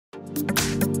Hi,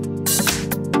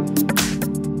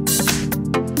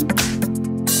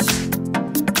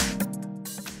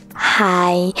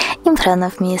 in front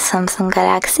of me is Samsung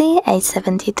Galaxy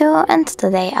A72 and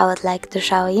today I would like to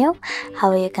show you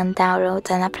how you can download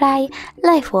and apply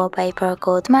live wallpaper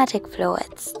called Magic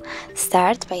Fluids.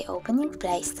 Start by opening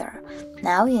Playstore.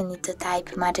 Now you need to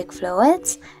type Magic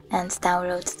Fluids and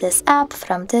download this app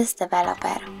from this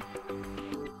developer.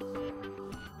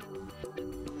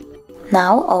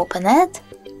 Now open it,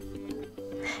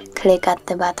 click at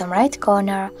the bottom right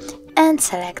corner and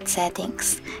select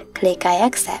Settings. Click I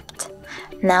accept.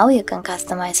 Now you can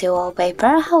customize your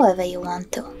wallpaper however you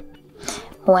want to.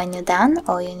 When you're done,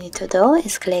 all you need to do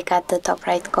is click at the top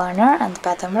right corner and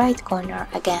bottom right corner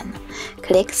again.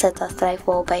 Click Set as Live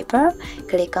Wallpaper,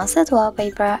 click on Set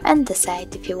Wallpaper and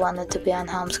decide if you want it to be on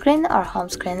home screen or home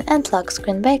screen and lock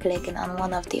screen by clicking on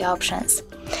one of the options.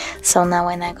 So now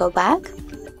when I go back,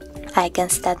 I can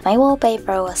see that my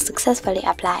wallpaper was successfully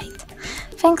applied.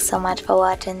 Thanks so much for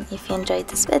watching. If you enjoyed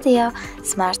this video,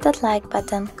 smash that like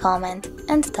button, comment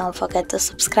and don't forget to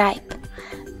subscribe.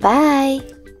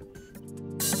 Bye!